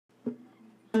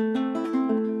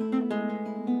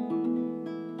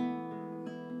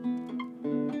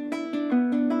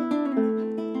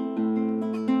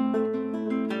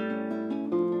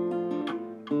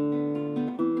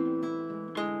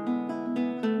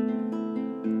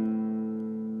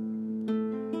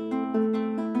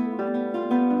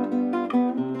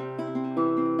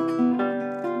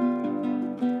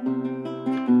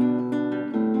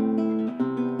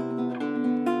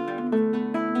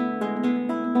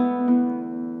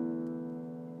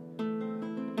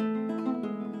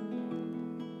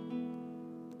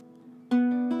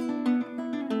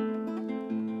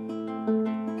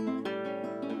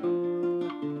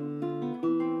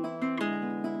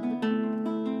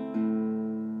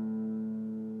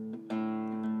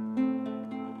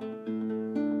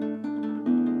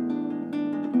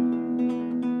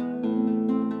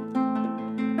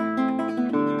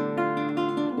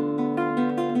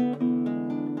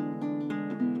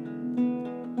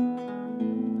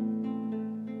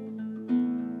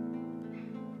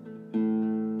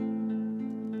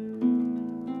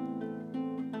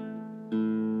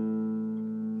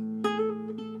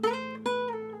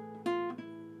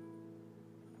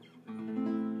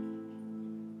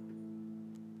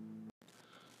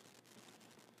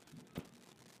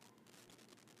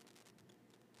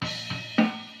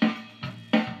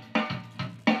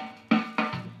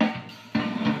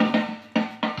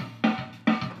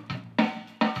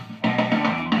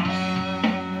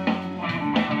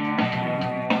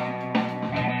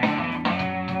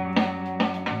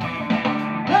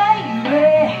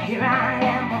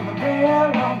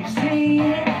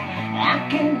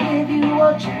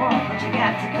what you want, but you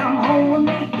got to come home with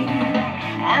me.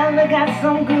 And I got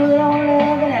some good on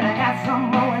loving, and I got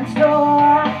some more in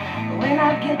store. But when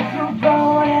I get through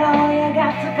throwing it all, you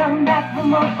got to come back for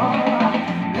more.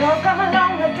 Girl, come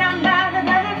along, we're down by the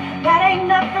dozen. That ain't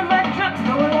nothing but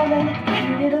drugstore loving.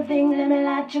 Pretty little thing, let me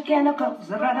light your candle close.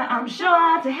 Brother, I'm sure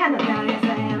how to handle that, yes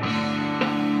I am.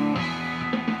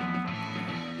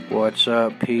 What's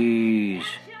up, peas?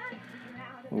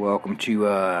 Welcome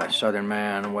to Southern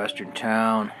Man, Western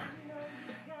Town,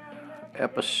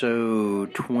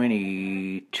 episode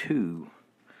 22.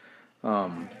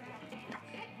 In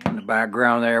the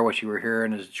background there, what you were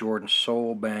hearing is Jordan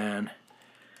Soul Band.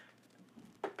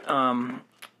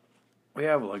 We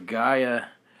have Leguiya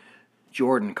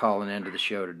Jordan calling into the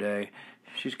show today.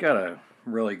 She's got a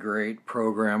really great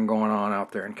program going on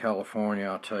out there in California.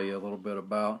 I'll tell you a little bit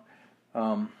about.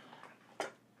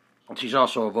 She's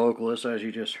also a vocalist, as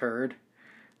you just heard.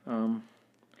 Doing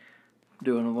a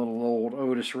little old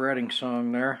Otis Redding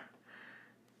song there.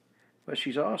 But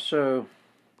she's also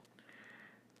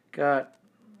got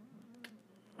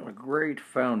a great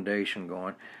foundation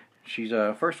going. She's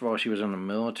first of all, she was in the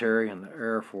military, in the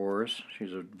Air Force.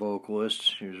 She's a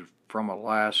vocalist. She was from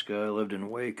Alaska, lived in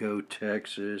Waco,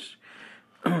 Texas.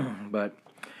 But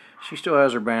she still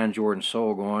has her band Jordan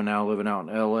Soul going, now living out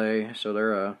in LA. So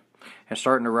they're and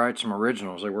starting to write some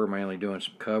originals. They were mainly doing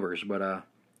some covers, but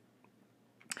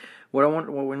what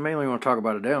we mainly want to talk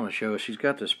about today on the show is she's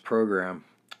got this program.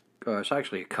 It's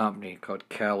actually a company called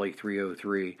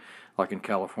Cali303, like in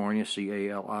California,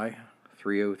 CALI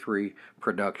 303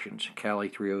 Productions,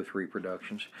 Cali303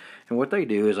 Productions. And what they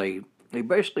do is they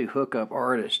basically hook up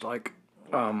artists. Like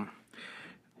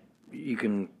you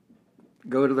can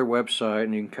go to their website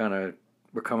and you can kind of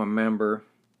become a member.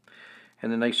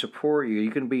 And then they support you.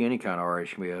 You can be any kind of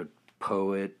artist. You can be a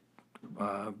poet,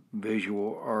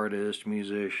 visual artist,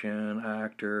 musician,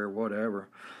 actor, whatever.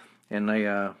 And they,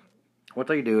 what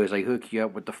they do is they hook you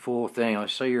up with the full thing.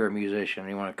 Let's say you're a musician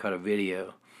and you want to cut a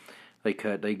video. They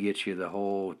get you the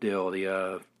whole deal.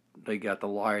 They got the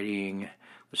lighting,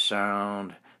 the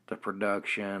sound, the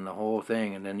production, the whole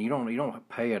thing. And then you don't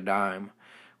pay a dime.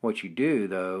 What you do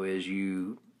though is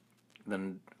you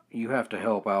have to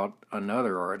help out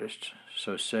another artist.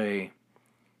 So say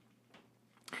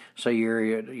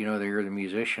you're the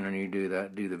musician and you do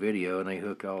the video and they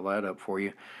hook all that up for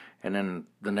you, and then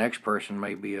the next person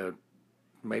maybe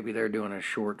they're doing a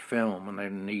short film and they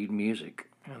need music,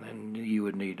 and then you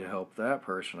would need to help that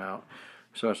person out.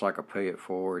 So it's like a pay it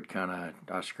forward kind of,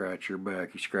 I scratch your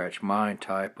back, you scratch mine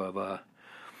type of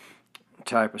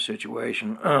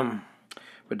situation.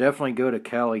 But definitely go to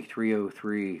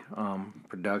Cali303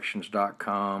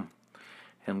 Productions.com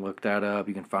and look that up.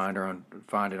 You can find it on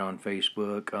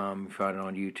Facebook. You find it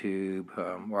on YouTube.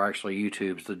 Or actually,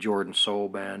 YouTube's the Jordan Soul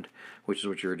Band, which is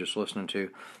what you were just listening to.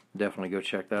 Definitely go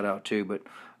check that out too. But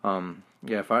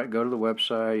yeah, if I go to the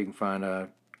website, you can find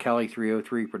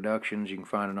Cali303 Productions. You can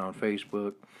find it on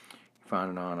Facebook. You can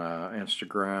find it on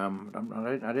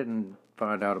Instagram. I didn't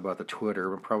find out about the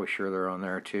Twitter. I'm probably sure they're on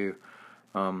there too.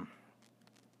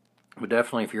 But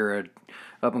definitely, if you're an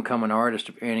up-and-coming artist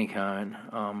of any kind,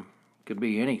 could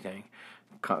be anything,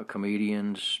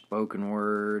 comedians, spoken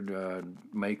word,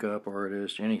 makeup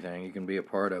artist, anything, you can be a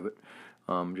part of it.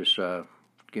 Just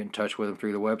get in touch with them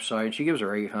through the website. She gives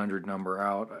her 800 number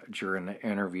out during the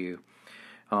interview.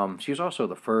 She's also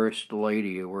the first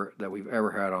lady that we've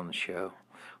ever had on the show,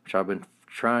 which I've been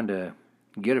trying to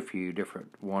get a few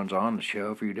different ones on the show,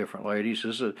 a few different ladies.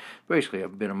 This is basically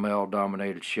been a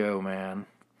male-dominated show, man.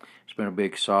 It's been a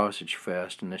big sausage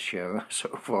fest in this show so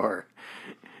far.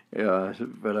 Yeah,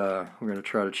 but we're going to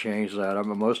try to change that.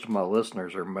 Most of my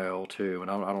listeners are male too,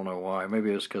 and I don't know why.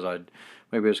 Maybe it's because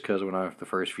when the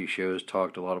first few shows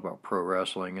talked a lot about pro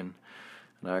wrestling and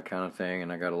that kind of thing,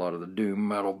 and I got a lot of the doom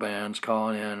metal bands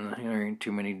calling in. There ain't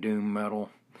too many doom metal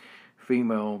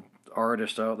female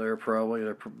artists out there. Probably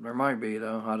there might be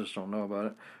though. I just don't know about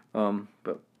it.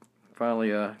 But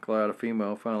finally, glad a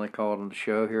female finally called on the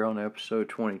show here on episode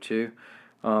 22.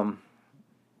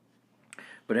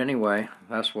 But anyway,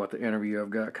 that's what the interview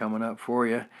I've got coming up for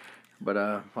you. But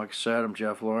like I said, I'm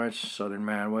Jeff Lawrence, Southern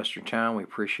Man, Western Town. We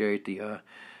appreciate the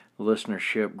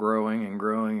listenership growing and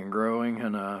growing and growing,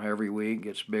 and every week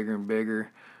gets bigger and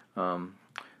bigger.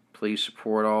 Please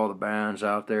support all the bands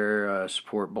out there.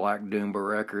 Support Black Doomba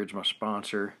Records, my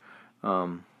sponsor.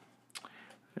 Definitely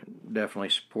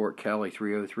support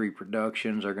Cali303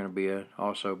 Productions. They're going to be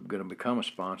also going to become a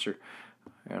sponsor.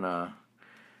 And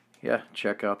yeah,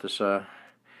 check out the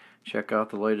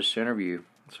latest interview.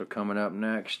 So coming up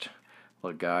next,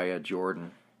 Leguiya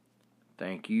Jordan.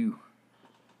 Thank you.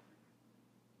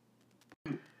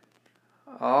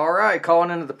 All right, calling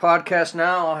into the podcast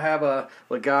now. I'll have a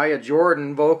Leguiya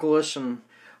Jordan, vocalist and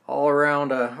all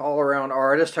around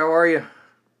artist. How are you?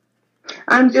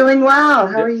 I'm doing well.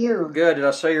 How are you? Good. Did I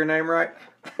say your name right?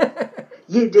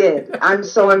 You did. I'm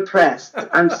so impressed.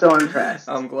 I'm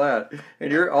I'm glad.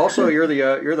 And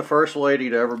you're the first lady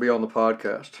to ever be on the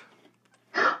podcast.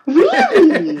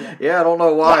 Really? Yeah, I don't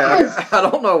know why. Yes. I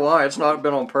don't know why. It's not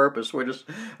been on purpose.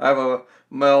 I have a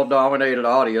male-dominated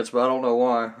audience, but I don't know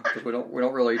why, because we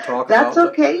don't really talk That's about.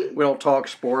 okay. We don't talk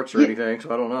sports or anything,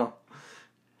 so I don't know.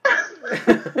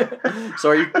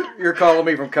 So you're calling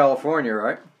me from California,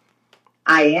 right?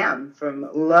 I am from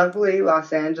lovely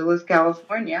Los Angeles,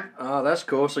 California. Oh, that's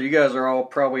cool. So you guys are all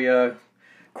probably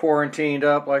quarantined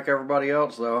up like everybody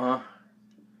else, though, huh?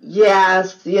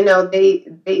 Yes,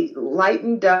 they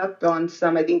lightened up on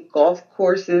some. I think golf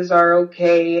courses are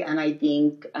okay, and I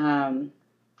think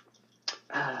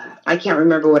I can't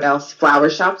remember what else, flower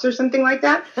shops or something like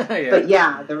that. Yeah. But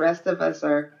yeah, the rest of us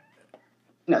are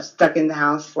stuck in the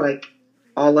house like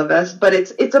all of us. But it's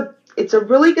a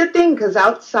really good thing because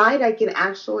outside I can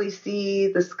actually see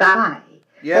the sky.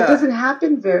 Yeah. That doesn't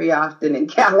happen very often in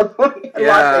California.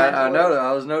 Yeah, I know that.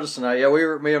 I was noticing that. Yeah,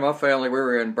 me and my family, we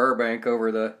were in Burbank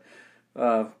over the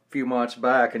few months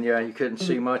back, and yeah, you couldn't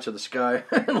see much of the sky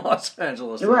in Los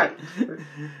Angeles. Right.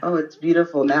 Oh, it's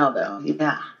beautiful now, though.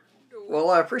 Yeah.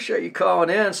 Well, I appreciate you calling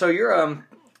in. So you're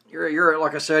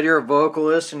like I said, you're a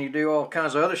vocalist, and you do all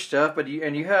kinds of other stuff. But you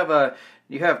have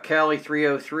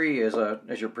Cali303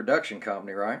 as your production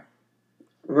company, right?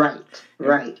 Right.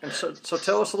 And so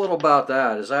tell us a little about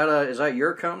that. Is that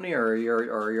your company or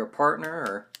your partner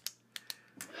or?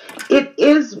 It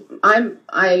is.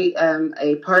 I am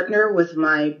a partner with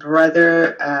my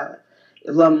brother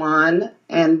Lamont,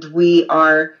 and we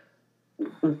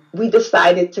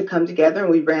decided to come together,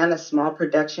 and we ran a small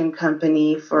production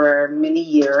company for many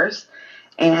years.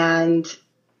 And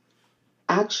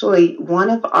actually, one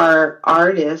of our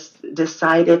artists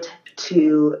decided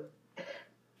to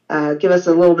give us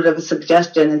a little bit of a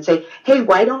suggestion and say, hey,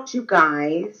 why don't you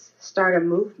guys start a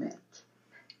movement?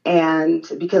 And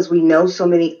because we know so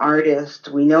many artists,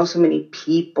 we know so many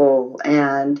people,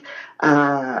 and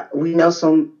we know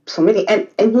so many, and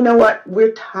you know what?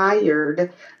 We're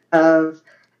tired of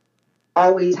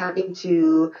always having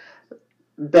to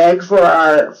beg for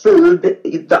our food.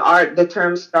 The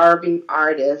term starving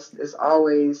artist is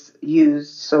always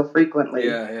used so frequently.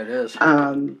 Yeah, it is.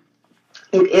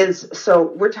 It is. So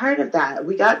we're tired of that.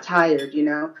 We got tired,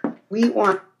 We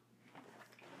want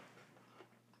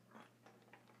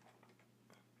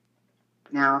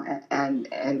now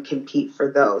and compete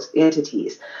for those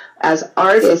entities. As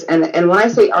artists, and when I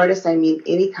say artists, I mean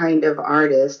any kind of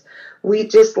artist, we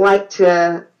just like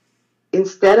to,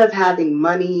 instead of having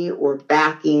money or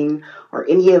backing or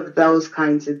any of those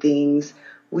kinds of things,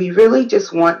 we really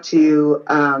just want to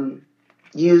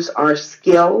use our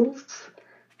skills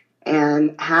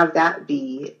and have that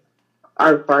be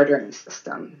our bartering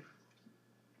system,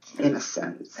 in a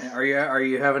sense. Are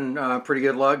you having pretty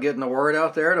good luck getting the word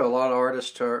out there to a lot of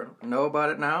artists to know about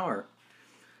it now, or?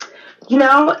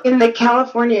 In the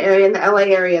California area, in the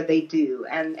LA area, they do,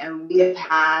 and we have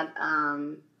had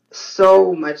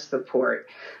so much support.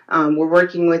 We're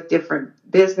working with different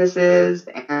businesses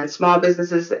and small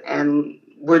businesses, and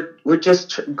we're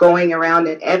just going around,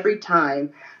 and every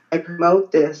time I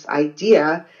promote this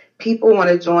idea, people want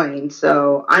to join.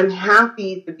 So I'm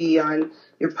happy to be on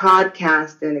your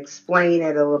podcast and explain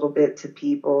it a little bit to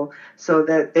people so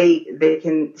that they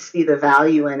can see the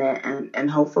value in it and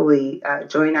hopefully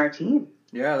join our team.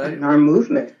 Yeah, and our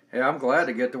movement. Yeah, I'm glad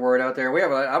to get the word out there.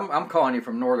 I'm calling you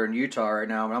from northern Utah right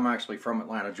now, but I'm actually from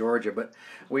Atlanta, Georgia. But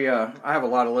I have a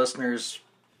lot of listeners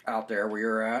out there where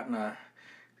you're at, and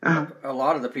a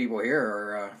lot of the people here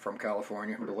are from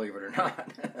California, believe it or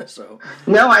not. So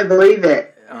no, I believe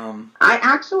it. I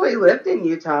actually lived in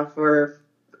Utah for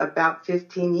about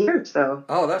 15 years, so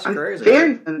that's crazy. I'm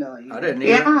very familiar. I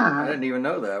didn't even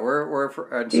know that. We're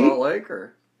in Salt Lake,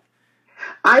 or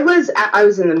I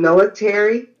was in the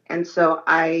military, and so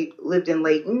I lived in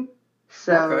Layton.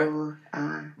 So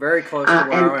very close to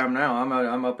where I am now.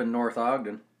 I'm up in North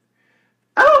Ogden.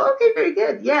 Oh, okay, very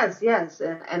good. Yes.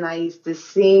 And I used to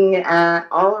sing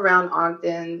all around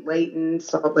Ogden, Layton,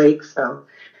 Salt Lake, so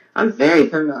I'm very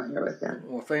familiar with them.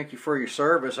 Well, thank you for your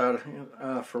service,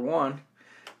 for one.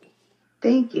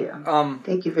 Thank you.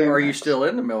 Thank you very much. Are you still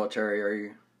in the military? Are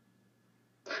you?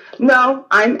 No,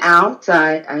 I'm out.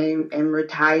 I am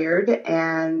retired,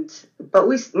 but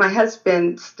my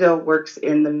husband still works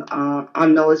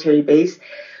on military base.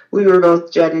 We were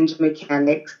both jet engine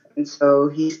mechanics, and so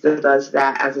he still does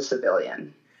that as a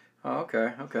civilian. Oh,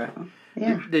 okay.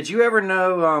 Yeah. Did you ever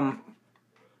know?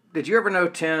 Did you ever know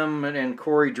Tim and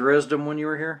Corey Dresden when you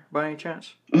were here, by any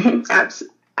chance?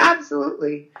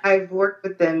 Absolutely. I've worked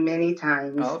with them many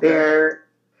times. Oh, okay. They're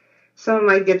some of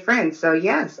my good friends. So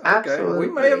yes, Okay. absolutely.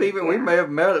 We may have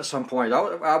met at some point.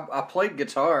 I played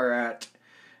guitar at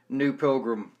New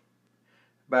Pilgrim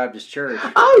Baptist Church.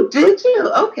 Oh, did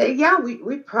you? Okay, yeah,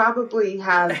 we probably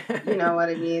have, you know what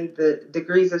I mean, the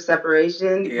degrees of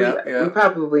separation. Yeah. We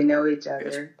probably know each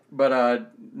other.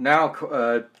 But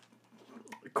now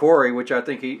Corey, which I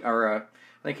think he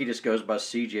just goes by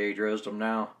CJ Dresden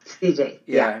now. CJ.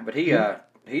 Yeah. But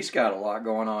he's got a lot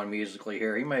going on musically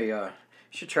here. He may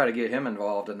should try to get him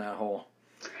involved in the whole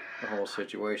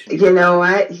situation. You know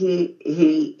what? He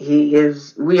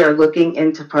is. We are looking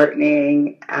into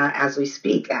partnering as we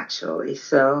speak, actually.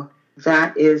 So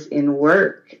that is in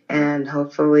work, and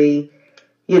hopefully,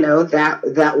 you know, that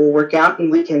will work out,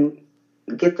 and we can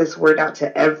get this word out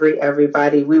to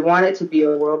everybody. We want it to be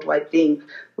a worldwide thing.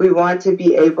 We want to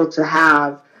be able to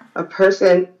have a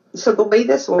person. So the way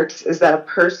this works is that a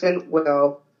person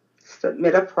will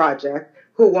submit a project.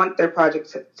 Who want their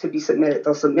project to be submitted?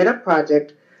 They'll submit a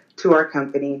project to our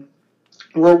company.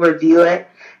 We'll review it,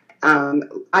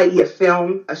 i.e.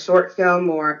 a short film,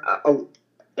 or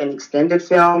an extended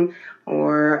film,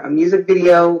 or a music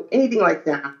video, anything like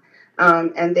that.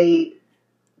 And they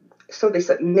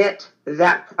submit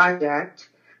that project,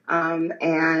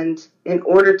 and in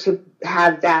order to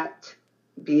have that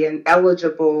be an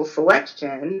eligible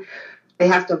selection, they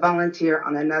have to volunteer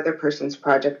on another person's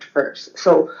project first.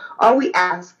 So all we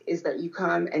ask is that you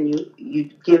come and you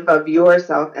give of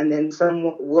yourself, and then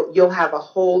you'll have a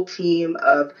whole team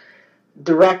of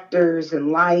directors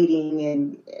and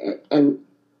lighting and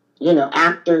you know,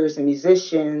 actors and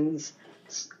musicians.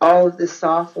 All of the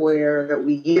software that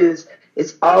we use,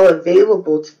 it's all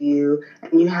available to you,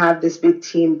 and you have this big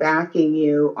team backing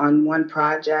you on one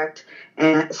project,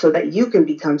 and so that you can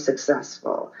become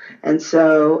successful. And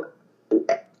so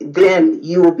then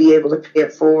you will be able to pay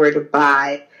it forward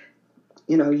by,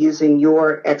 you know, using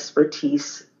your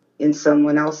expertise in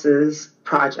someone else's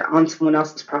project, on someone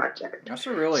else's project.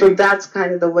 So that's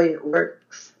kind of the way it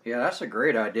works. Yeah, that's a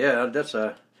great idea.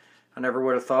 I never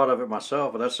would have thought of it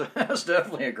myself, but that's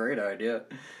definitely a great idea.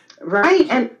 Right,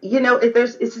 and you know,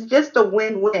 it's just a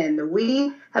win-win.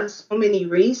 We have so many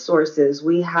resources.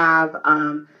 We have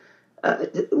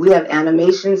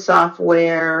animation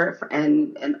software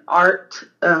and art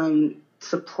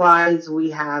supplies.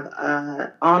 We have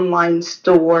an online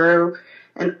store,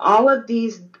 and all of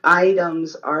these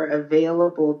items are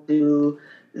available to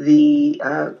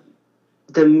the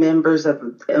members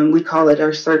of, and we call it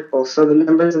our circle. So the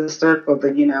members of the circle,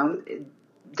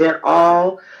 they're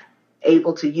all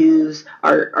able to use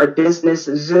our business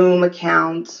Zoom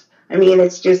accounts. I mean,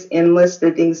 it's just endless,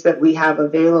 the things that we have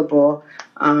available,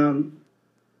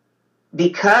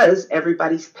 because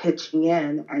everybody's pitching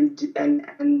in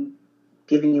and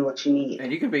giving you what you need.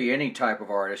 And you can be any type of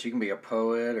artist. You can be a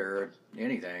poet or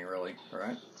anything, really,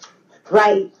 right?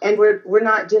 Right, and we're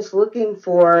not just looking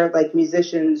for like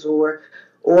musicians or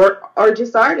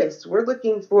just artists. We're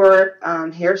looking for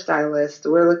hairstylists.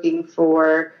 We're looking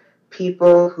for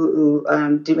people who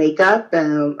do makeup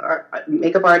and are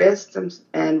makeup artists,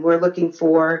 and we're looking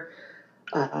for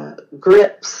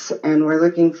grips, and we're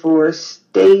looking for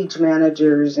stage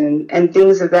managers and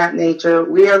things of that nature.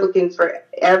 We are looking for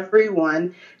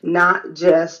everyone, not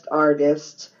just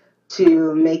artists,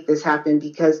 to make this happen,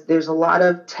 because there's a lot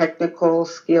of technical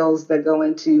skills that go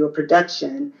into a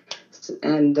production,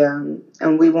 and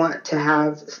we want to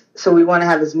have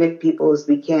as many people as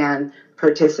we can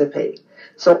participate.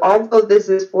 So although this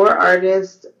is for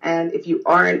artists, and if you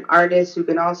are an artist who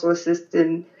can also assist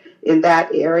in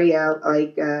that area,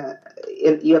 like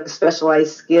if you have a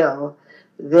specialized skill,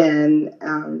 then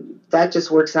that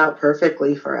just works out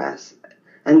perfectly for us.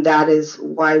 And that is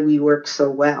why we work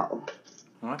so well.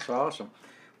 Well, that's awesome.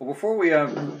 Well, before we,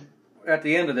 at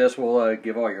the end of this, we'll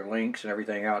give all your links and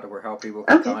everything out to where how people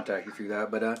can contact you through that.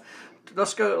 But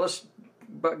let's go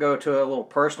to a little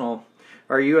personal.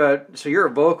 Are you so you're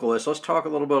a vocalist? Let's talk a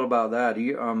little bit about that.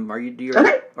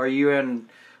 Are you in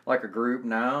like a group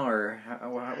now, or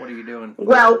what are you doing?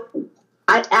 Well,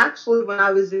 I actually, when I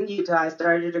was in Utah, I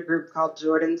started a group called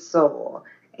Jordan Soul,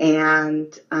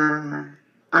 and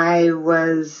I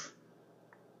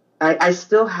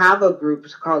still have a group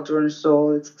called Jordan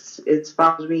Soul. It's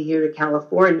followed me here to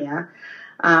California,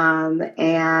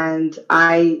 and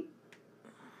I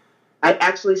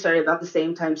actually started about the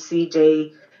same time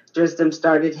CJ Dresden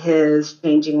started his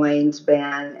Changing Lanes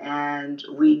band, and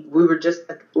we were just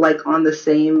like on the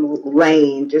same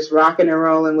lane, just rocking and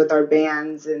rolling with our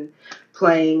bands and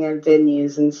playing at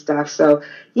venues and stuff. So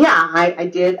yeah, I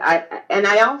did.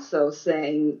 I also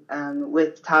sang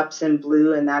with Tops in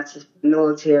Blue, and that's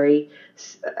military.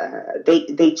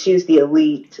 They choose the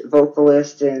elite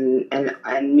vocalists and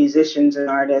musicians and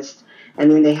artists,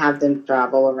 and then they have them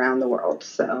travel around the world.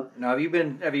 So now, have you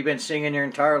been singing your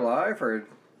entire life, or?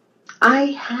 I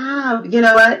have. You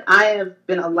know what? I have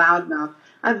been a loudmouth.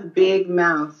 I have a big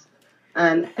mouth,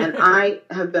 and I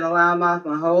have been a loudmouth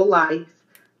my whole life.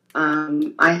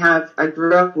 I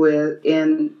grew up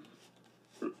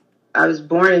I was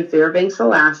born in Fairbanks,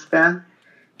 Alaska,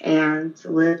 and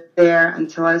lived there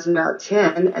until I was about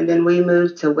 10, and then we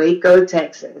moved to Waco,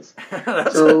 Texas.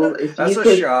 That's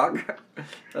a shock.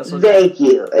 Thank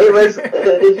you. It was,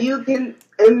 if you can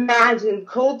imagine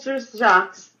culture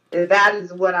shocks, that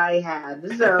is what I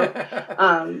had. So,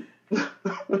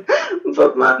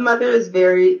 but my mother is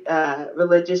very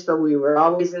religious, so we were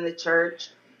always in the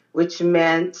church, which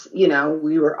meant,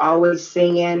 we were always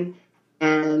singing,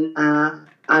 and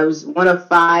I was one of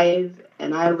five,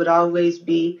 and I would always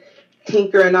be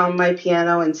tinkering on my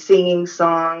piano and singing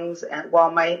songs, and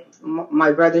while my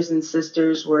brothers and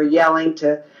sisters were yelling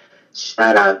to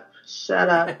shut up, shut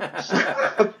up,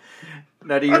 shut up.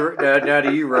 Now, do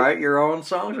you write your own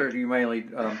songs, or do you mainly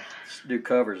do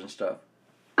covers and stuff?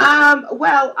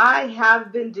 Well, I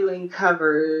have been doing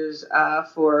covers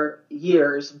for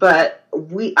years, but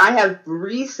I have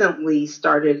recently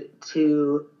started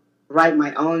to write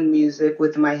my own music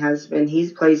with my husband. He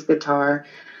plays guitar,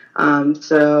 and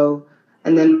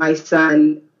then my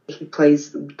son, he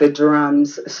plays the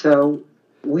drums. So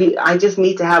I just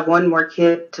need to have one more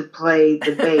kid to play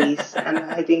the bass, and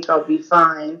I think I'll be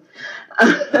fine.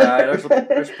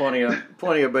 There's plenty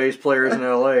of bass players in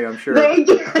LA, I'm sure. Thank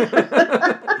you.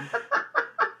 Have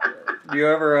you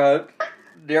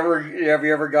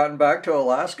ever gotten back to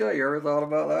Alaska? You ever thought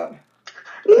about that?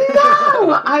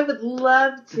 No, I would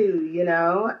love to,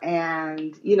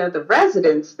 and, the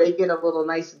residents, they get a little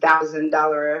nice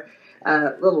 $1,000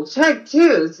 little check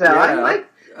too. So yeah,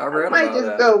 I might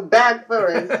just go back for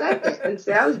a second and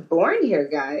say, I was born here,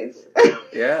 guys.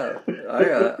 Yeah,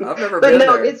 I've never been there.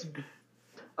 But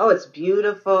no, it's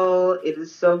beautiful. It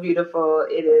is so beautiful.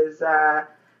 It is,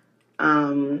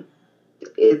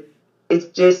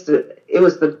 it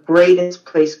was the greatest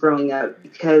place growing up,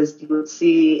 because you would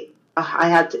see,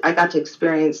 I got to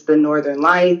experience the Northern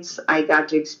Lights. I got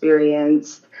to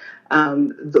experience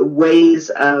the ways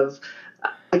of,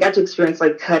 I got to experience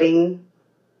like cutting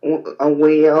a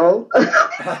whale.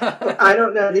 I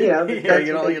don't know, yeah,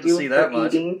 you don't get to see that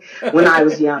much. When I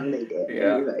was young, they did.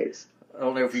 Yeah. Anyways. I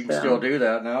don't know if you can still do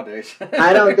that nowadays.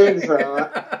 I don't think so.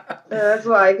 That's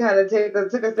why I kind of took a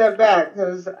step back,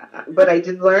 but I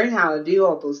did learn how to do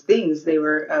all those things. They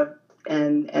were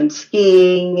and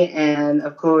skiing, and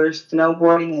of course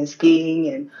snowboarding and skiing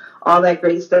and all that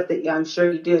great stuff that I'm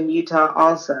sure you do in Utah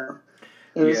also.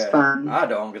 It was fun. I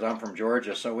don't, because I'm from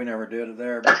Georgia, so we never did it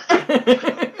there.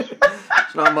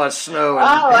 It's not much snow.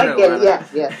 I get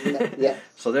it. Yes.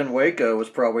 So then Waco was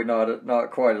probably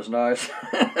not quite as nice.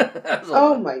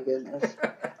 Oh my goodness.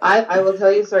 I will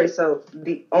tell you a story. So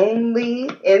the only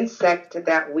insect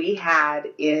that we had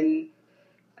in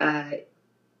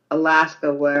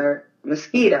Alaska were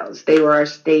mosquitoes. They were our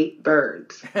state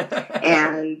birds.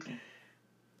 And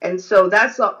so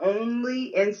that's the only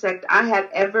insect I had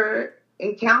ever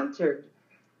encountered.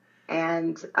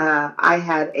 And I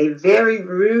had a very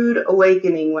rude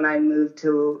awakening when I moved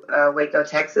to Waco,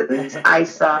 Texas. I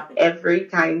saw every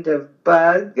kind of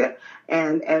bug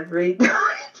and every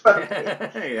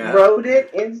rodent,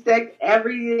 insect,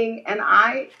 everything. And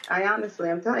I honestly,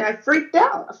 I'm telling you, I freaked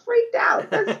out.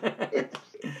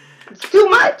 It's too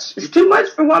much. It's too much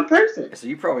for one person. So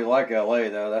you probably like LA,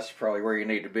 though. That's probably where you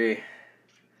need to be.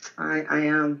 I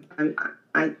am.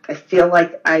 I feel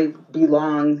like I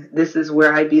belong. This is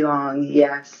where I belong.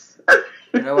 Yes. I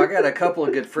got a couple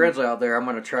of good friends out there. I'm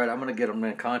going to get them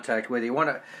in contact with you. One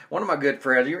of my good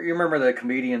friends. You remember the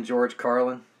comedian George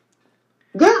Carlin?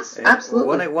 Yes,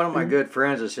 absolutely. One of my good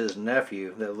friends is his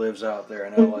nephew that lives out there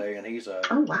in LA, and he's a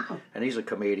and he's a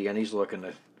comedian. He's looking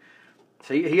to.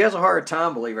 See, he has a hard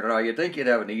time, believe it or not. You'd think you'd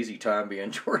have an easy time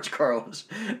being George Carlin's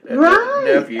nephew,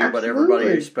 absolutely. But everybody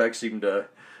expects him to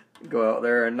go out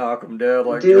there and knock him dead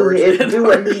like do George did. Do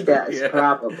what he does,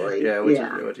 probably. Yeah, which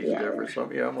is different. So,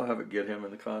 I'm going to have to get him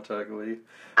in contact with you.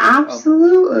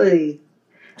 Absolutely.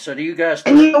 So do you guys...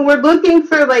 And, we're looking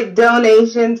for,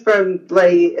 donations from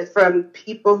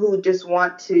people who just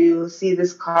want to see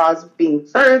this cause being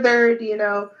furthered,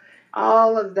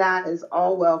 All of that is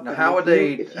all welcome. Now, how would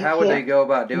they go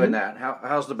about doing that?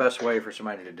 How's the best way for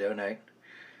somebody to donate?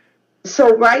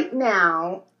 So right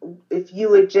now, if you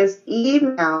would just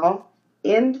email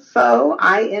info,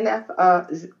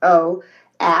 info,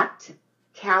 at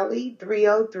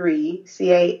Cali303,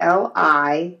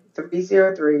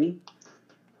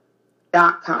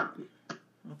 Cali303.com.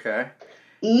 Okay.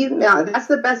 Email, that's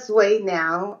the best way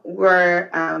now. We're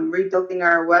rebuilding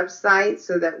our website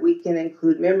so that we can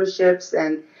include memberships,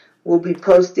 and we'll be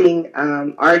posting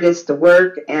artists'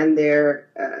 work and their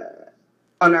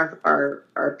on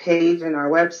our page and our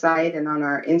website and on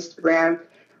our Instagram,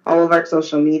 all of our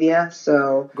social media.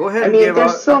 So, Go ahead I and mean,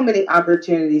 there's so many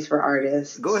opportunities for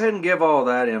artists. Go ahead and give all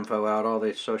that info out, all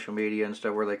the social media and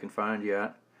stuff where they can find you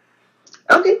at.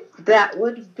 Okay, that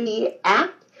would be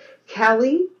at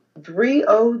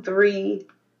Cali303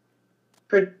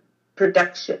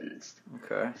 Productions.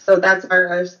 Okay. So that's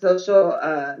our social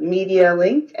media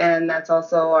link, and that's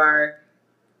also our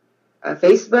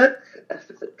Facebook,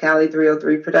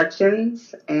 Cali303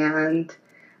 Productions, and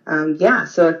yeah.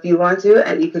 So if you want to,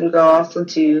 and you can go also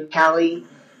to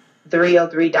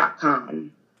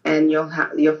Cali303.com, and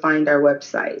you'll find our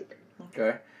website.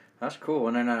 Okay, that's cool.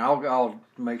 And then I'll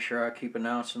make sure I keep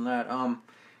announcing that.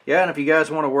 Yeah, and if you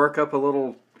guys want to work up a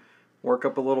little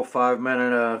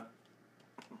 5-minute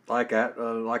like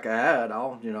ad,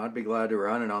 I'd be glad to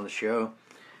run it on the show.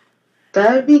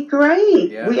 That'd be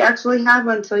great. Yeah. We actually have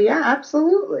one, so yeah,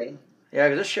 absolutely. Yeah,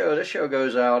 because this show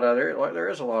goes out. There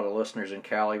is a lot of listeners in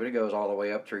Cali, but it goes all the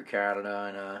way up through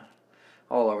Canada and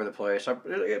all over the place.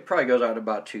 It probably goes out to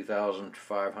about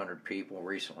 2,500 people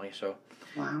recently. So,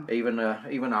 wow.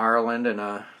 Even Ireland and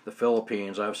the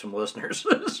Philippines, I have some listeners.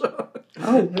 So,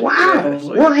 oh wow! Yeah,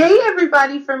 so, well, hey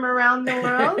everybody from around the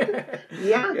world.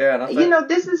 Yeah. Yeah.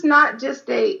 This is not just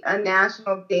a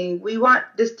national thing. We want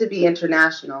this to be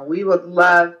international. We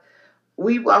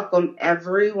welcome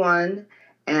everyone,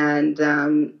 and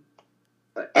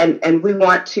we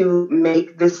want to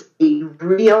make this a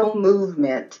real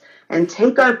movement and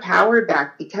take our power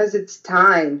back, because it's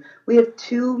time. We have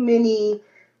too many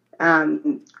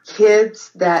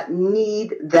kids that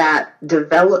need that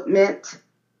development,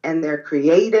 and they're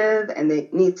creative, and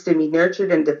it needs to be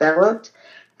nurtured and developed.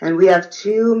 And we have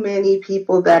too many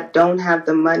people that don't have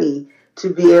the money to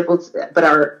be able to, but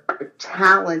are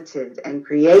talented and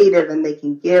creative, and they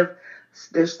can give.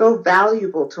 They're so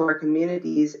valuable to our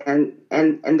communities and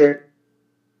their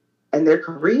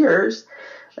careers.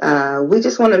 We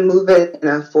just want to move it in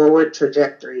a forward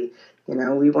trajectory.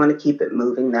 We want to keep it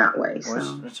moving that way.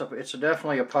 Well, it's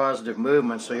definitely a positive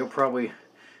movement. So you'll probably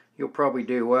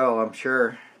do well, I'm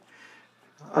sure.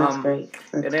 That's great.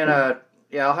 And then I'll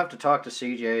have to talk to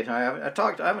CJ. I haven't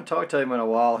talked to him in a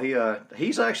while.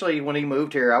 He's actually, when he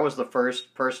moved here, I was the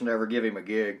first person to ever give him a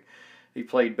gig. He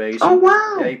played bass. Oh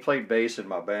wow! Yeah, he played bass in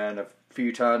my band a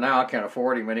few times. Now I can't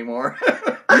afford him anymore.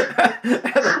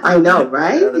 I know,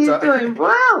 right? He's doing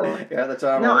well. Yeah, the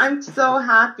time. No, I'm so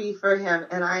happy for him,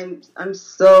 and I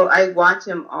watch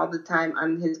him all the time.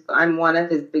 I'm one of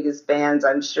his biggest fans,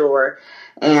 I'm sure.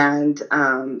 And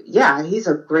yeah, he's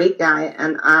a great guy,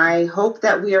 and I hope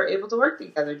that we are able to work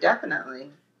together.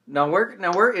 Definitely.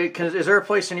 Is there a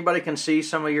place anybody can see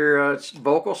some of your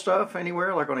vocal stuff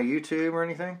anywhere, like on a YouTube or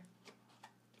anything?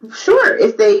 Sure.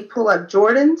 If they pull up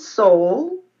Jordan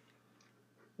Soul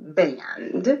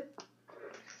Band,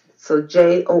 so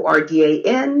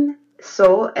Jordan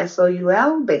Soul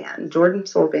Soul Band, Jordan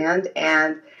Soul Band,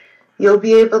 and you'll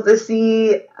be able to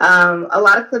see a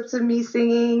lot of clips of me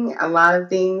singing, a lot of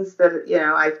things that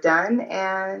I've done,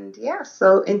 and yeah,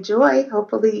 so enjoy.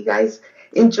 Hopefully, you guys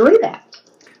enjoy that.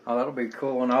 Oh, that'll be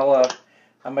cool, and I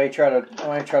may try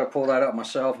to pull that up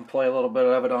myself and play a little bit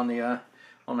of it on the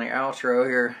outro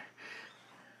here.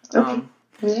 Okay.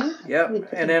 Yeah. Yep.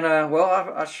 And then,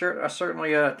 I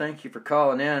certainly thank you for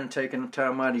calling in, taking the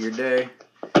time out of your day.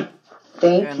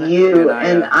 Thank you.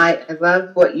 And I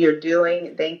love what you're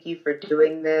doing. Thank you for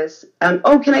doing this. Can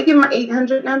I give my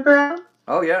 800 number out?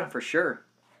 Oh yeah, for sure.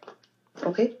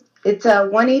 Okay. It's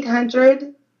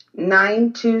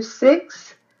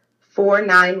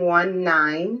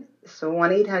 1-800-926-4919. So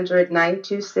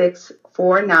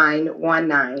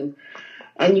 1-800-926-4919.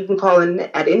 And you can call in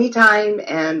at any time,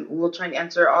 and we'll try and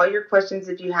answer all your questions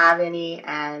if you have any,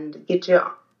 and get you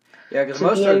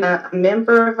to be a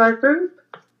member of our group.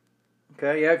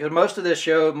 Okay, yeah, because most of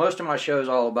my show is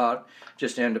all about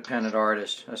just independent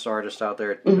artists. Us artists out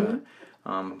there.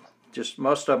 Mm-hmm. Just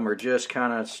most of them are just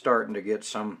kind of starting to get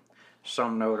some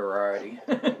notoriety.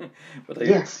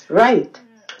 Yes, right.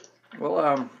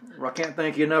 Well, I can't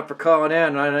thank you enough for calling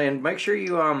in, and make sure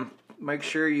you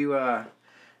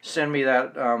send me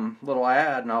that little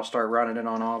ad, and I'll start running it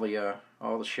on all the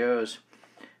shows.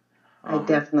 I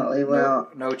definitely will.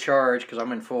 No charge, because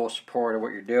I'm in full support of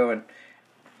what you're doing.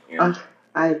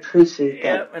 I appreciate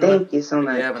that. Thank you so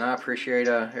much. Yeah, and I appreciate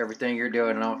everything you're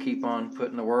doing, and I'll keep on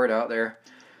putting the word out there.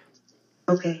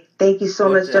 Okay. Thank you so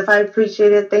much, Jeff. I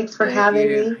appreciate it. Thanks for having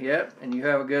me. Yep, and you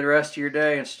have a good rest of your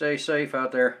day, and stay safe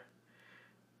out there.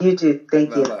 You too.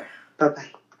 Thank you. Bye-bye.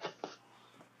 Bye-bye.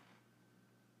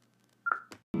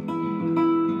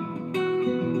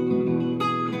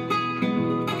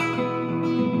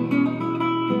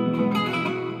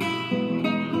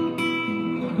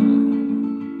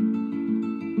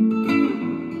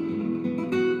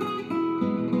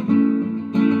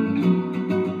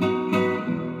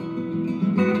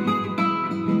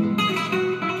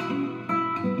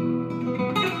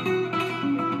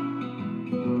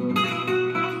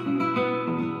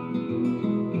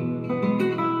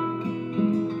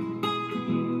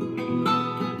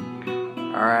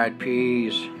 Alright,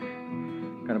 peas.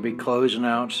 Gonna be closing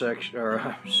out section.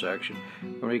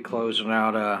 Gonna be closing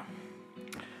out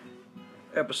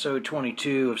episode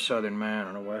 22 of Southern Man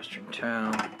in a Western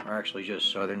Town. Or actually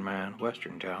just Southern Man,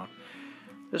 Western Town.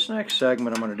 This next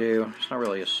segment I'm gonna do, it's not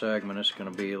really a segment, it's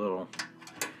gonna be a little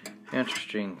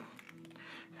interesting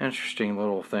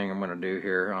little thing I'm gonna do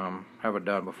here. Haven't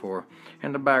done before.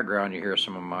 In the background you hear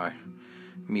some of my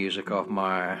music off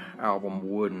my album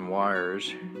Wooden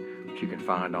Wires, which you can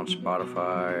find on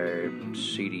Spotify,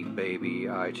 CD Baby,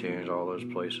 iTunes, all those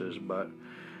places. But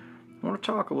I want to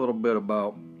talk a little bit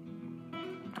about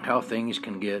how things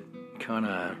can get kind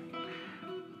of,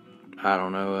 I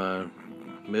don't know,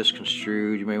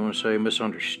 misconstrued, you may want to say,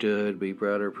 misunderstood, be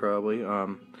better probably,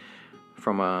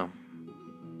 from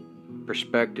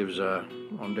perspectives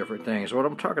on different things. What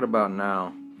I'm talking about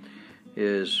now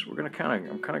is I'm kind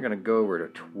of going to go over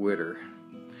to Twitter,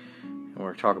 and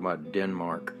we're talking about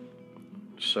Denmark.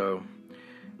 So,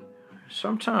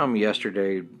 sometime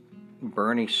yesterday,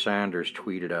 Bernie Sanders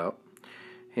tweeted out,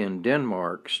 in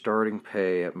Denmark, starting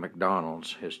pay at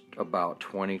McDonald's is about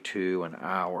 $22 an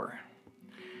hour.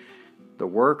 The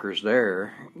workers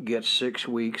there get 6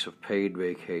 weeks of paid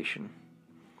vacation,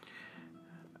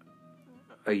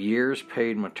 a year's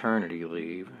paid maternity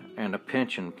leave, and a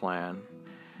pension plan.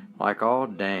 Like all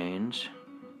Danes,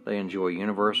 they enjoy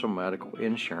universal medical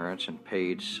insurance and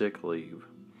paid sick leave.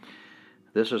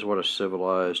 This is what a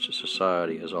civilized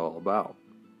society is all about.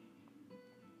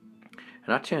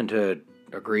 And I tend to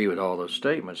agree with all those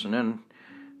statements. And then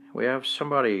we have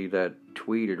somebody that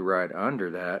tweeted right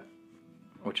under that,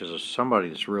 which is somebody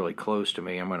that's really close to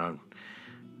me. I'm going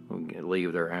to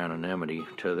leave their anonymity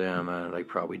to them. They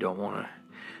probably don't want to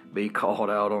be called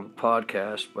out on the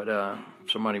podcast, but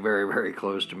somebody very, very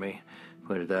close to me,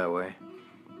 put it that way.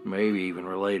 Maybe even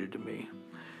related to me.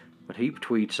 But he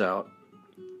tweets out,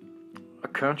 a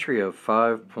country of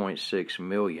 5.6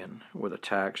 million with a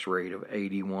tax rate of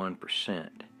 81%.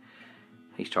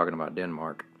 He's talking about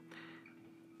Denmark.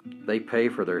 They pay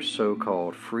for their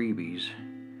so-called freebies.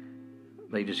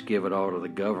 They just give it all to the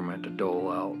government to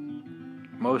dole out.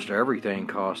 Most everything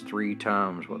costs 3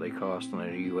 times what they cost in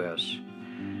the U.S.,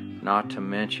 not to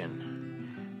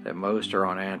mention that most are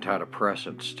on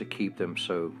antidepressants to keep them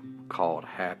so-called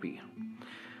happy.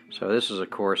 So this is,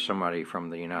 of course, somebody from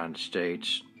the United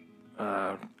States,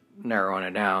 narrowing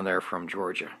it down, they're from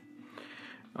Georgia.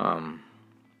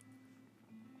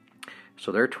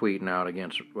 So they're tweeting out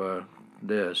against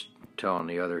this, telling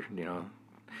the other,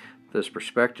 this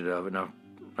perspective of it. Now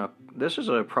this is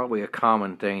probably a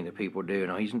common thing that people do.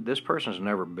 Now, this person's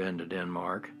never been to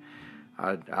Denmark.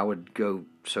 I would go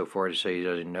so far to say he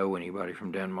doesn't know anybody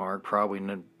from Denmark.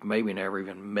 Maybe never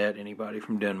even met anybody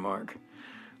from Denmark.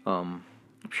 I'm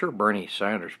sure Bernie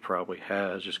Sanders probably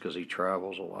has, just because he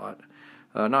travels a lot.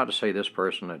 Not to say this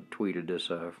person that tweeted this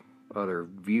other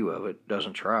view of it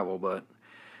doesn't travel, but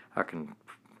I can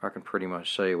pretty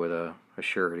much say with a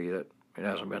surety that it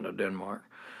hasn't been to Denmark.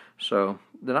 So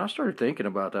then I started thinking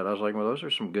about that. I was like, well, those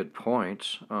are some good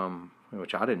points,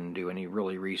 which I didn't do any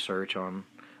really research on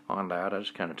that. I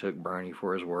just kind of took Bernie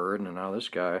for his word, and now this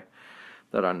guy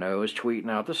that I know is tweeting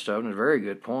out this stuff, and it's very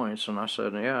good points. And I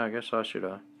said, yeah, I guess I should,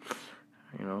 I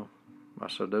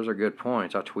said, those are good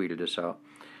points. I tweeted this out,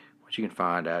 which you can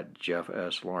find at Jeff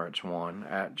S. Lawrence 1,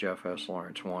 at Jeff S.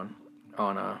 Lawrence 1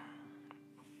 on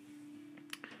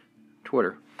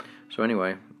Twitter. So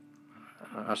anyway,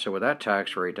 I said, with that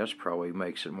tax rate, that's probably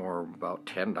makes it more about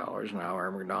 $10 an hour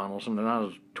at McDonald's. And then I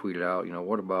tweeted out,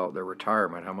 what about their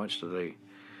retirement? How much do they,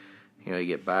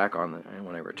 get back on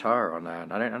when they retire on that?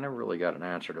 And I never really got an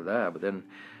answer to that. But then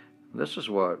this is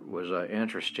what was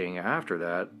interesting. After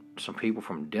that, some people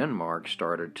from Denmark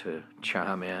started to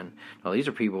chime in. Now, these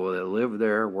are people that live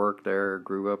there, work there,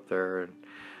 grew up there. And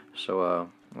so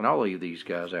and I'll leave these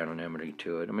guys' anonymity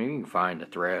to it. I mean, you can find the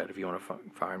thread if you want to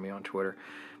find me on Twitter.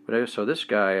 But so this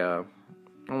guy, I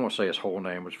won't say his whole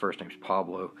name, but his first name's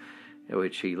Pablo,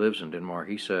 which he lives in Denmark.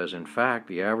 He says, in fact,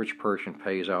 the average person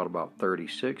pays out about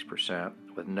 36%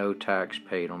 with no tax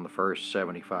paid on the first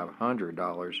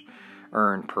 $7,500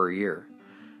 earned per year.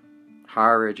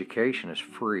 Higher education is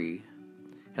free,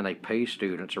 and they pay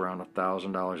students around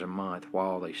 $1,000 a month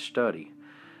while they study.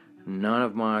 None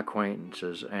of my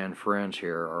acquaintances and friends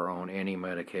here are on any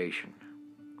medication.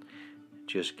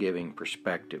 Just giving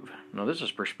perspective. Now, this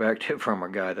is perspective from a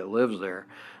guy that lives there.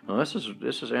 Now, this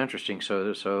is interesting.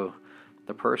 So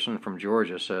the person from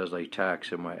Georgia says they tax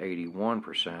him at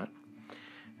 81%,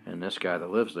 and this guy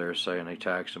that lives there is saying they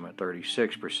tax him at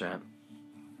 36%.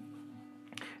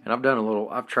 And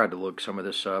I've tried to look some of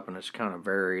this up, and it's kind of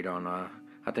varied on. I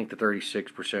think the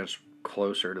 36% is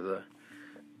closer to the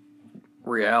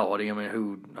reality. I mean,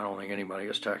 I don't think anybody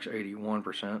gets taxed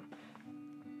 81%.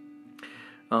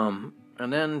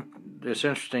 And then it's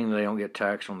interesting they don't get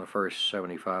taxed on the first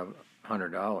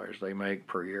 $7,500 they make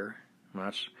per year. And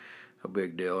that's a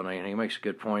big deal. And he makes a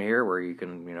good point here, where you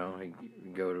can,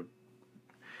 go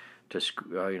go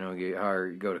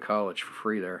to college for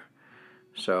free there.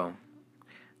 So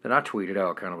then I tweeted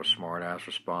out kind of a smart-ass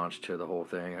response to the whole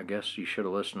thing. I guess you should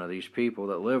have listened to these people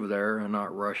that live there and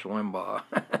not Rush Limbaugh.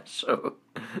 So,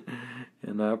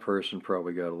 and that person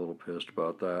probably got a little pissed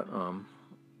about that.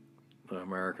 The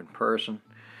American person,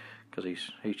 because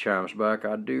he chimes back,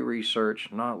 I do research,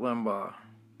 not Limbaugh.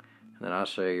 And then I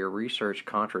say, your research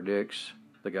contradicts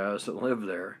the guys that live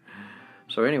there.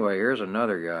 So anyway, here's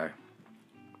another guy.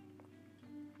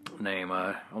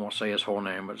 I won't say his whole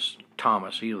name, but it's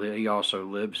Thomas. He also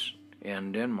lives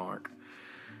in Denmark.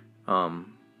 And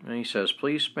he says,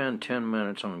 please spend 10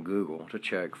 minutes on Google to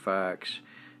check facts.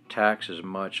 Tax is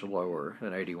much lower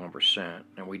than 81%,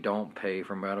 and we don't pay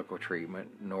for medical treatment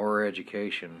nor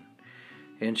education,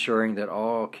 ensuring that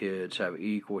all kids have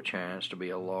equal chance to be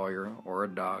a lawyer or a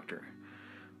doctor.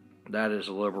 That is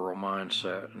a liberal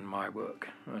mindset in my book.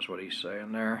 That's what he's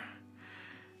saying there.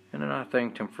 And then I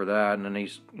thanked him for that, and then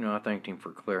I thanked him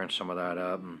for clearing some of that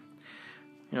up. And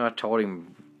I told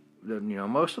him that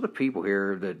most of the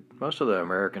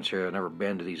Americans here have never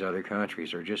been to these other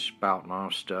countries. They're just spouting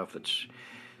off stuff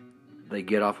they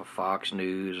get off of Fox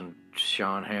News and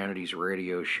Sean Hannity's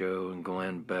radio show and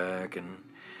Glenn Beck and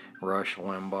Rush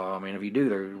Limbaugh. I mean, if you do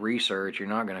the research, you're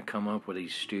not going to come up with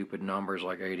these stupid numbers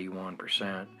like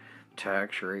 81%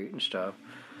 tax rate and stuff.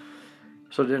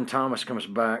 So then Thomas comes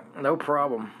back, no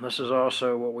problem. This is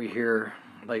also what we hear,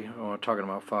 talking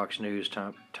about Fox News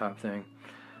type thing.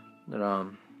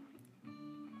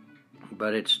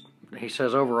 But he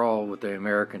says overall with the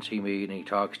Americans he meets and he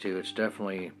talks to, it's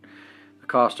definitely, the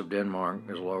cost of Denmark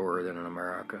is lower than in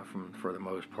America for the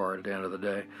most part at the end of the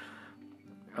day.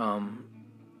 And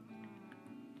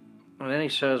then he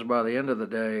says by the end of the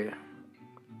day,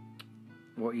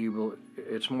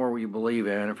 it's more what you believe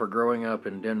in. And for growing up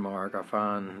in Denmark, I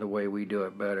find the way we do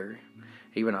it better.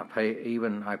 Even I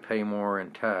pay more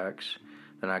in tax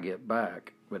than I get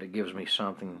back, but it gives me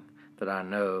something that I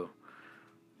know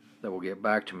that will get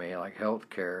back to me, like health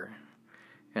care.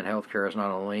 And health care is not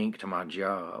a link to my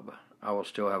job. I will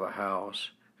still have a house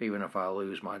even if I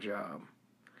lose my job.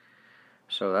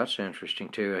 So that's interesting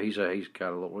too. He's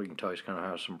got a little. You can tell he's kind of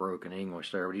has some broken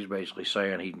English there, but he's basically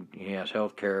saying he has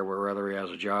health care whether he has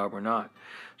a job or not.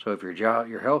 So if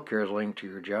your health care is linked to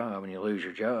your job and you lose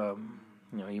your job,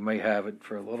 you may have it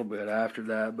for a little bit after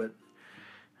that. But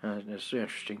it's an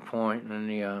interesting point. And then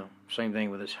the same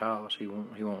thing with his house. He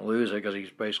won't lose it because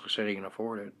he's basically said he can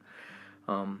afford it.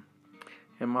 And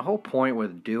my whole point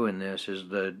with doing this is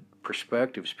the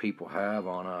perspectives people have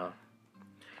on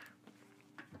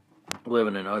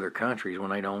living in other countries when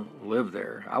they don't live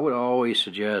there. I would always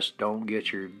suggest don't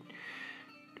get your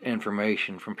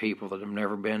information from people that have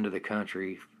never been to the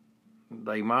country.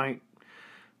 They might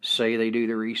say they do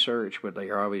the research, but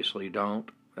they obviously don't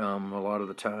a lot of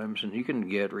the times. And you can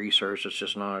get research that's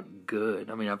just not good.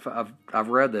 I mean, I've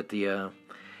read that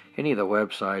any of the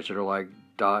websites that are like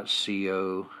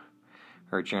 .co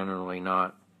are generally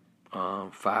not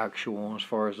factual as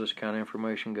far as this kind of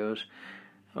information goes.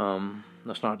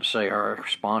 That's not to say our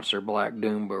sponsor,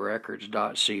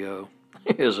 BlackDoombaRecords.co,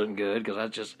 isn't good,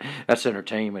 because that's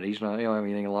entertainment. He don't have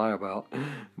anything to lie about.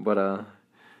 But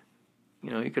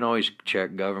you can always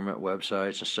check government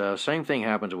websites and stuff. Same thing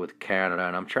happens with Canada,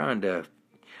 and I'm trying to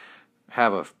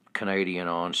have a Canadian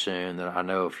on soon that I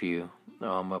know a few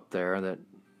up there that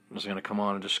is going to come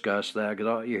on and discuss that,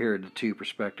 because you hear the two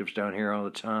perspectives down here all the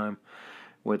time.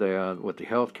 with the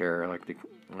health care, like the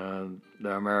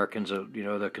Americans,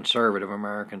 the conservative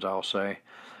Americans, I'll say,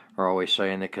 are always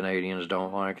saying that Canadians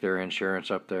don't like their insurance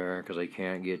up there because they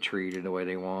can't get treated the way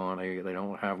they want. They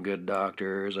don't have good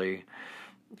doctors. They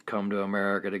come to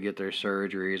America to get their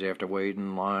surgeries. They have to wait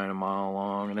in line a mile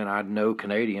long. And then I know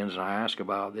Canadians, and I ask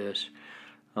about this,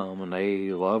 and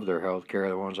they love their health care,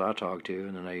 the ones I talk to,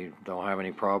 and then they don't have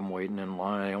any problem waiting in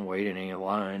line. They don't wait in any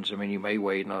lines. I mean, you may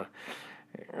wait in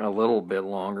a little bit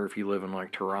longer if you live in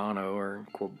like Toronto or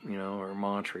or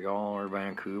Montreal or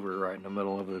Vancouver, right in the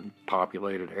middle of a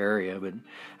populated area. But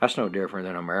that's no different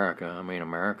than America. I mean,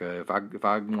 America, if I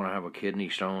want to have a kidney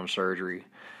stone surgery,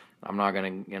 I'm not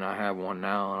gonna. I have one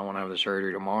now, and I want to have the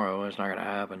surgery tomorrow. It's not gonna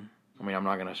happen. I mean, I'm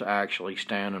not gonna actually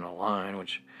stand in a line,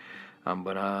 which,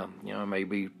 but it may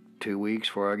be 2 weeks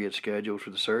before I get scheduled for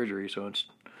the surgery. So it's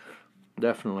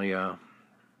definitely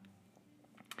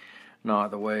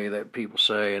not the way that people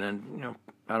say, and then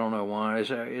I don't know why.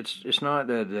 It's not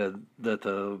that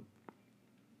the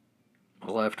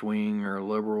left wing or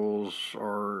liberals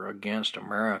are against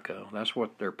America. That's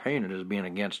what they're painted as, being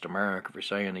against America, for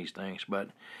saying these things. But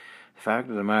the fact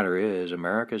of the matter is,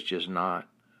 America's just not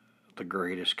the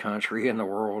greatest country in the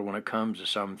world when it comes to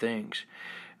some things.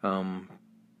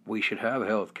 We should have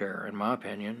health care, in my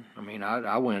opinion. I mean,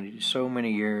 I went so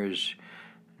many years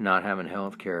not having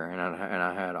health care, and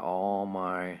I had all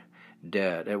my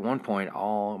debt. At one point,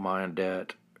 all my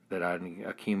debt that I'd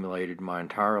accumulated my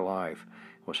entire life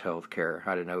was health care.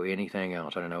 I didn't know anything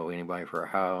else. I didn't know anybody for a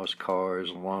house,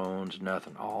 cars, loans,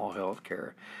 nothing. All health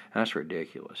care. That's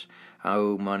ridiculous. I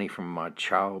owe money from my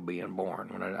child being born.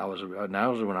 When I was when I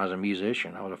was a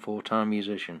musician. I was a full-time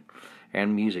musician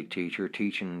and music teacher,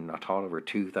 teaching. I taught over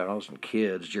 2,000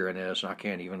 kids during this, and I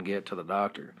can't even get to the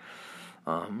doctor.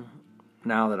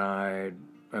 Now that I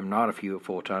am not a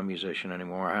full-time musician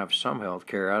anymore, I have some health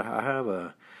care. I have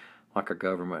a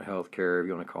government health care, if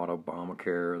you want to call it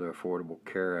Obamacare, or the Affordable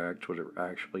Care Act, what it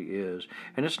actually is.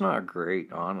 And it's not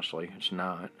great, honestly. It's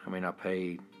not. I mean, I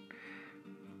pay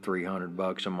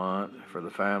 $300 a month for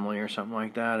the family or something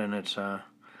like that, and it's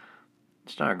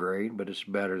not great, but it's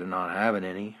better than not having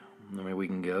any. I mean, we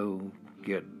can go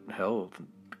get health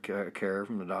care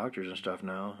from the doctors and stuff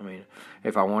now. I mean,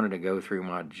 if I wanted to go through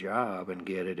my job and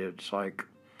get it, it's like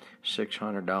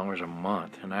 $600 a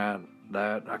month, and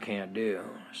that I can't do.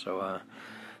 So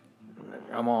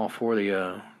I'm all for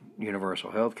the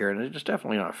universal health care, and it's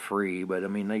definitely not free, but I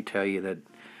mean, they tell you that,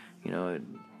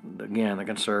 again, the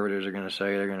conservatives are going to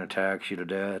say they're going to tax you to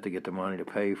death to get the money to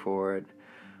pay for it.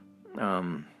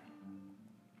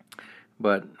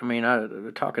 But I mean,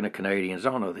 talking to Canadians,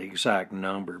 I don't know the exact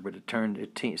number, but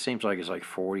it seems like it's like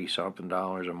 $40-something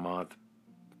a month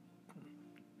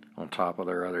on top of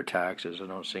their other taxes. It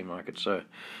don't seem like it's a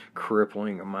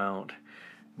crippling amount.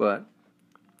 But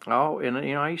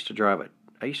I used to drive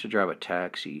a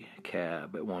taxi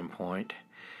cab at one point,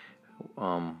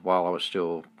 while I was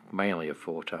still mainly a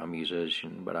full-time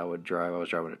musician. But I was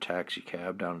driving a taxi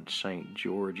cab down in St.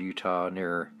 George, Utah,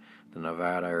 near the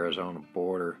Nevada-Arizona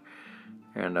border.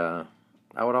 And I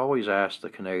would always ask the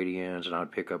Canadians, and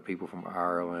I'd pick up people from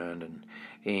Ireland and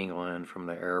England from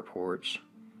the airports.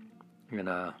 And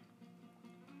I'd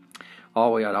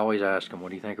always ask them,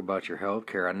 what do you think about your health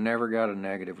care? I never got a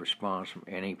negative response from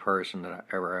any person that I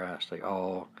ever asked. They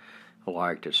all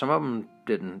liked it. Some of them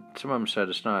didn't. Some of them said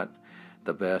it's not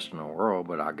the best in the world,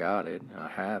 but I got it. I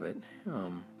have it.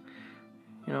 And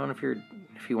if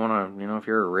you want to, if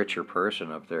you're a richer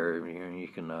person up there, you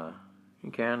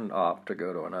can opt to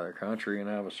go to another country and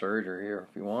have a surgery here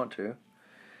if you want to.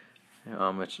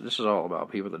 This is all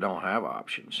about people that don't have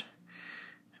options.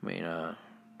 I mean,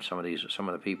 some of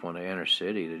the people in the inner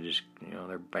city, they just,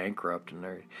 they're bankrupt, and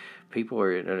people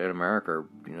in America,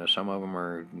 some of them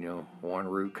are, one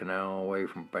root canal away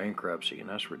from bankruptcy, and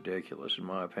that's ridiculous in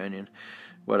my opinion.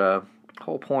 But the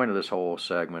whole point of this whole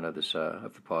segment of this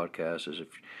of the podcast is, if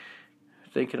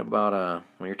thinking about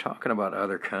when you're talking about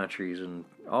other countries, and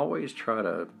always try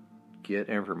to get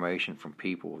information from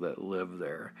people that live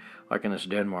there. Like in this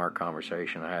Denmark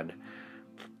conversation, I had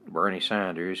Bernie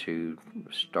Sanders, who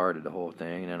started the whole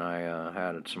thing, and I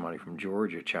had somebody from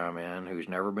Georgia chime in who's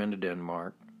never been to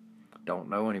Denmark, don't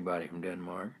know anybody from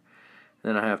Denmark.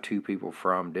 And then I have two people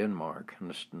from Denmark,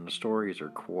 and the stories are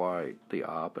quite the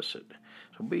opposite.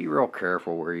 So be real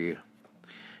careful where you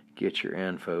get your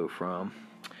info from.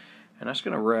 And that's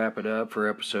going to wrap it up for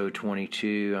episode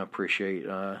 22. I appreciate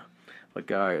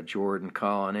Leguiya Jordan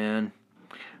calling in.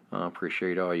 I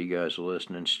appreciate all you guys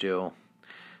listening still.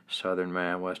 Southern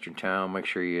Man, Western Town. Make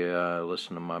sure you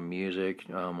listen to my music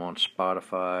on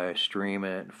Spotify, stream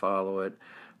it, follow it.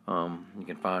 You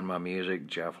can find my music,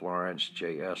 Jeff Lawrence,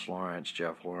 J.S. Lawrence,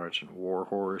 Jeff Lawrence, and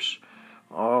Warhorse,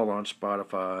 all on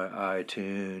Spotify,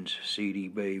 iTunes, CD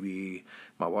Baby.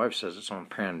 My wife says it's on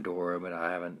Pandora, but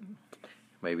I haven't.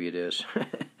 Maybe it is.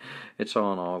 It's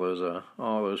on all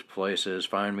those places.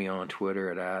 Find me on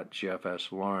Twitter at Jeff S.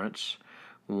 Lawrence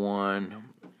 1,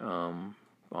 on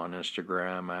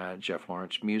Instagram at Jeff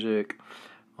Lawrence Music,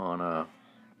 on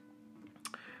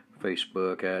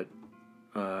Facebook at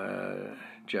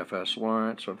Jeff S.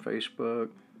 Lawrence on Facebook.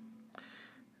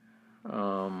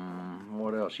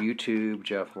 What else? YouTube,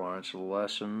 Jeff Lawrence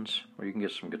Lessons, where you can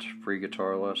get some free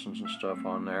guitar lessons and stuff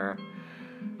on there.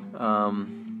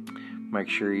 Make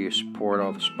sure you support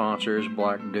all the sponsors,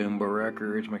 Black Doomba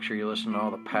Records. Make sure you listen to all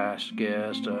the past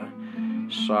guests,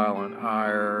 Silent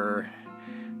Ire,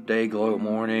 Dayglow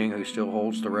Morning, who still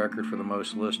holds the record for the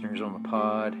most listeners on the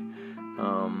pod.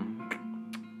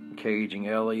 Caging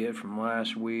Elliott from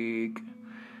last week.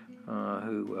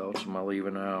 Who else am I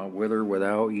leaving out? With or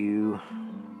Without You.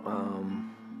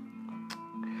 I'm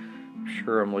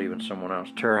sure I'm leaving someone else.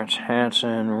 Terrence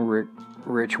Hansen,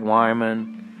 Rich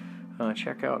Wyman.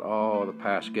 Check out all the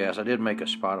past guests. I did make a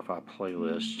Spotify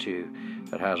playlist too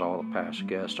that has all the past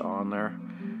guests on there.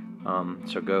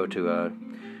 So go to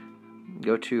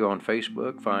on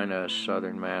Facebook, find a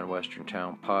Southern Man Western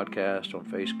Town podcast on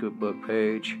Facebook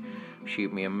page.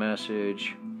 Shoot me a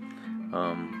message.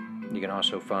 You can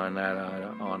also find that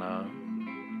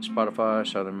on Spotify,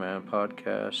 Southern Man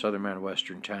Podcast, Southern Man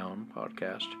Western Town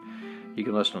Podcast. You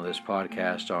can listen to this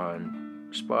podcast on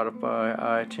Spotify,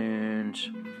 iTunes,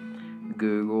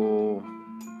 Google,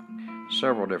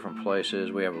 several different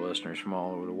places. We have listeners from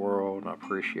all over the world, and I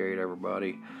appreciate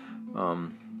everybody.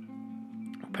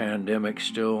 Pandemic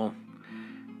still,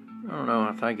 I don't know,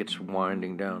 I think it's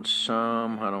winding down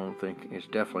some. I don't think, it's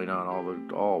definitely not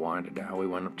all winded down. We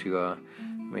went up to,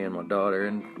 me and my daughter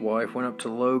and wife went up to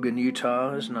Logan,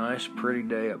 Utah. It was a nice, pretty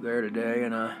day up there today,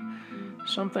 and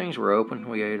some things were open.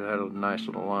 We had a nice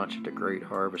little lunch at the Great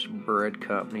Harvest Bread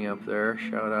Company up there.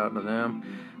 Shout out to them.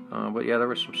 But yeah, there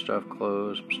was some stuff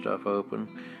closed, some stuff open.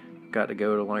 Got to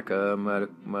go to like a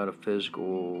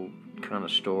metaphysical kind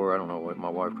of store. I don't know what my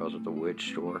wife calls it, the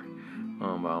witch store. I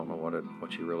don't know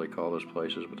what you really call those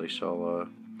places, but they sell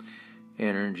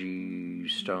energy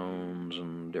stones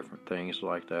and different things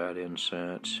like that,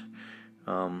 incense.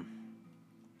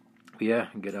 Yeah,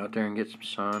 get out there and get some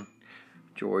sun.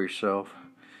 Enjoy yourself.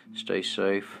 Stay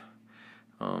safe.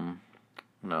 And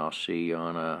I'll see you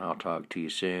on. I'll talk to you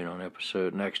soon on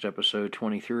next episode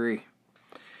 23.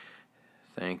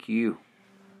 Thank you,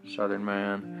 Southern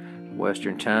Man,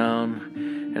 Western Town,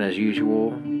 and as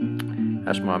usual,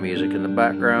 that's my music in the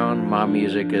background. My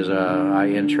music is I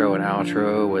intro and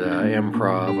outro with an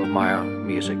improv of my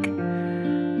music.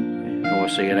 And we'll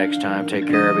see you next time. Take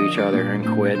care of each other and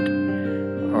quit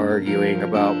arguing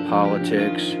about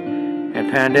politics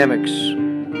and pandemics.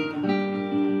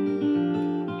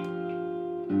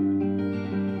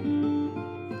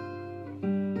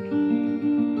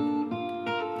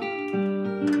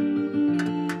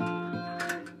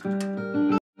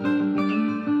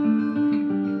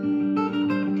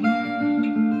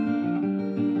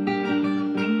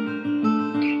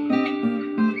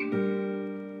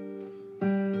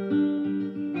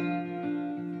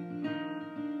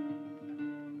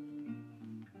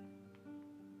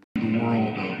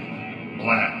 World of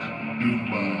Black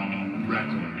Doomba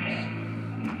Records,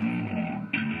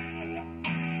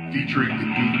 featuring the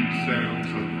doom sounds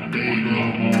of Dayglow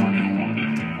Morning,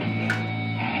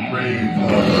 Rave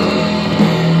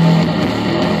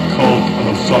Cult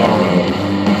of Sorrow,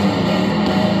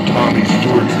 Tommy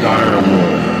Stewart's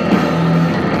Direwolf,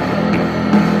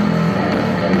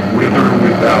 With or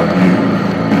Without You,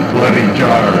 Bloody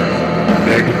Jars,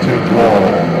 Negative Wall,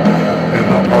 and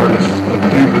the artists of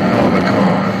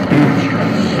Doomanomicon,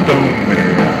 Doomstress, Stone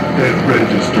Man, Dead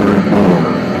Register, and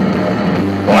more.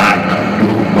 Black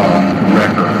Doomba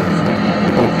Records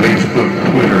on Facebook,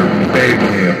 Twitter,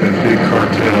 Bandcamp, and Big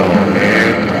Cartel,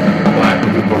 and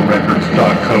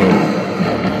BlackDoombaRecords.co.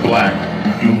 Black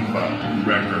Doomba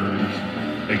Records.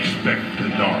 Expect the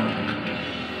dark.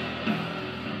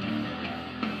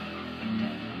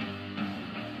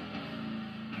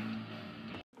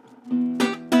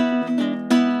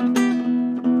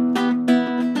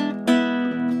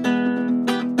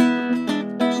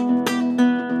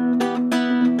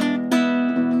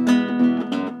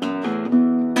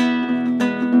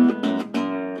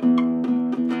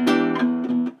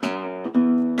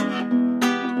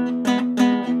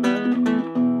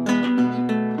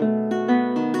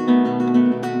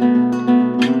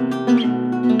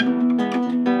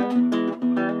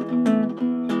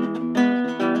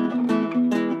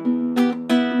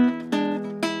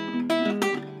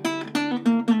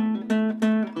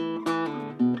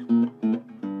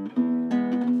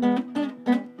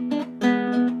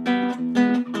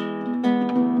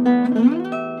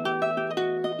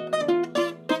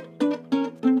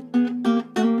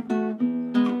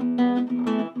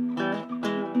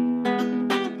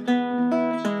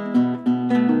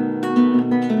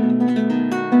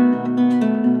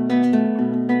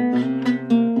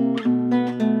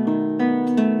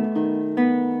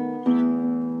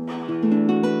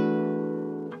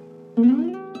 Mm-hmm.